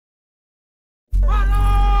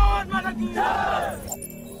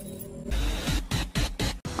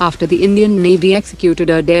After the Indian Navy executed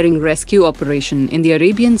a daring rescue operation in the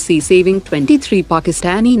Arabian Sea saving 23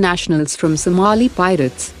 Pakistani nationals from Somali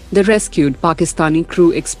pirates, the rescued Pakistani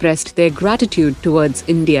crew expressed their gratitude towards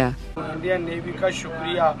India. Indian Navy ka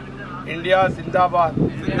shukriya. India Zindabad.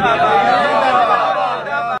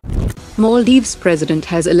 Maldives President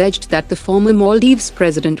has alleged that the former Maldives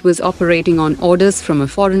President was operating on orders from a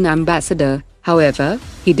foreign ambassador. However,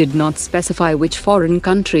 he did not specify which foreign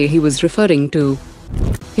country he was referring to.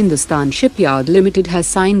 Hindustan Shipyard Limited has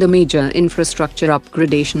signed a major infrastructure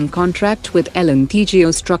upgradation contract with L&T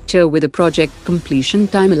Geostructure with a project completion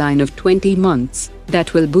timeline of 20 months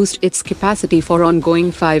that will boost its capacity for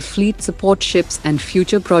ongoing 5 fleet support ships and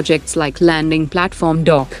future projects like landing platform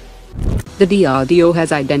dock. The DRDO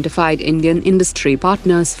has identified Indian industry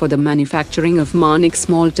partners for the manufacturing of Manik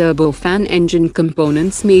Small Turbofan Engine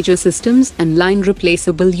components, major systems and line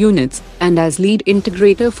replaceable units, and as lead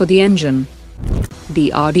integrator for the engine.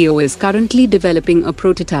 DRDO is currently developing a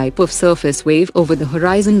prototype of surface wave over the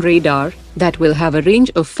horizon radar that will have a range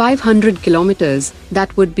of 500 kilometers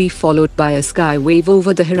that would be followed by a sky wave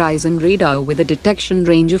over the horizon radar with a detection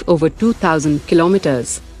range of over 2000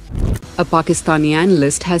 kilometers. A Pakistani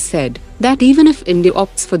analyst has said that even if India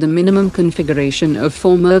opts for the minimum configuration of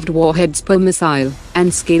 4 MIRVed warheads per missile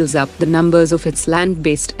and scales up the numbers of its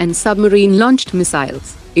land-based and submarine-launched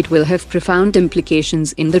missiles, it will have profound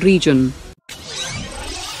implications in the region.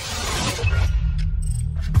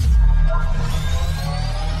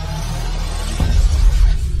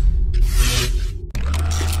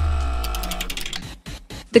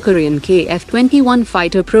 The Korean KF-21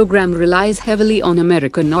 fighter program relies heavily on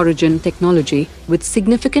American origin technology, with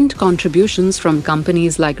significant contributions from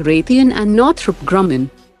companies like Raytheon and Northrop Grumman.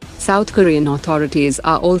 South Korean authorities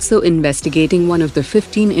are also investigating one of the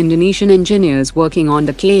 15 Indonesian engineers working on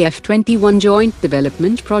the KF-21 joint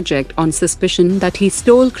development project on suspicion that he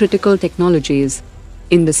stole critical technologies.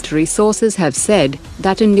 Industry sources have said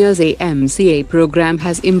that India's AMCA program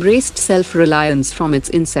has embraced self-reliance from its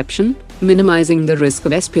inception, minimizing the risk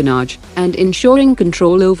of espionage and ensuring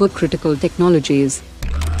control over critical technologies.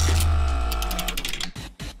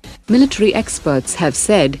 Military experts have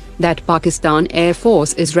said that Pakistan Air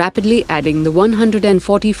Force is rapidly adding the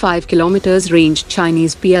 145 km range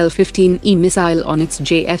Chinese PL-15E missile on its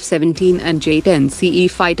JF-17 and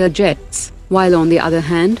J-10CE fighter jets, while on the other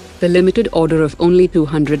hand, the limited order of only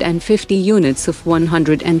 250 units of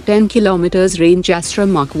 110 km range Astra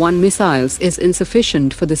Mk1 missiles is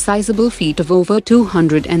insufficient for the sizable fleet of over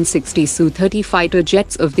 260 Su-30 fighter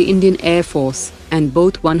jets of the Indian Air Force, and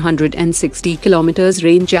both 160 km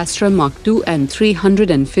range Astra Mk2 and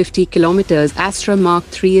 350 km Astra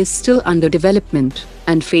Mk3 is still under development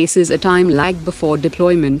and faces a time lag before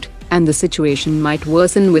deployment, and the situation might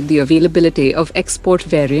worsen with the availability of export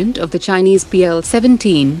variant of the Chinese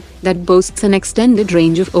PL-17 that boasts an extended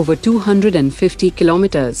range of over 250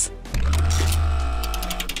 kilometers.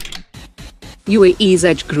 UAE's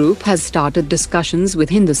Edge Group has started discussions with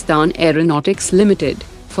Hindustan Aeronautics Limited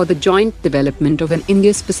for the joint development of an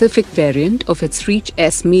India-specific variant of its Reach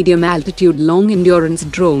S medium-altitude long-endurance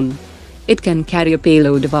drone. It can carry a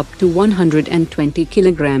payload of up to 120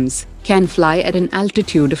 kilograms, can fly at an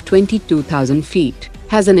altitude of 22,000 feet,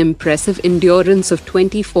 has an impressive endurance of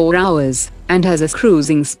 24 hours, and has a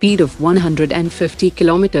cruising speed of 150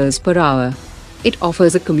 kilometers per hour. It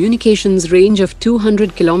offers a communications range of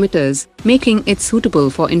 200 kilometers, making it suitable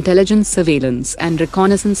for intelligence surveillance and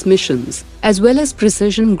reconnaissance missions, as well as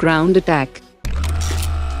precision ground attack.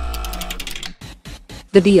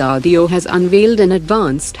 The DRDO has unveiled an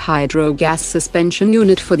advanced hydro-gas suspension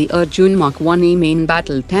unit for the Arjun MK1A main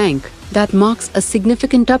battle tank that marks a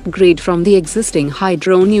significant upgrade from the existing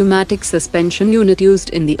hydro-pneumatic suspension unit used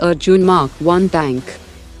in the Arjun MK1 tank.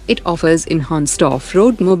 It offers enhanced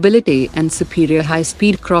off-road mobility and superior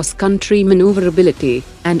high-speed cross-country maneuverability,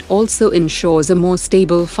 and also ensures a more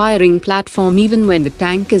stable firing platform even when the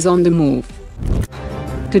tank is on the move.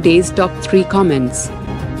 Today's top 3 comments.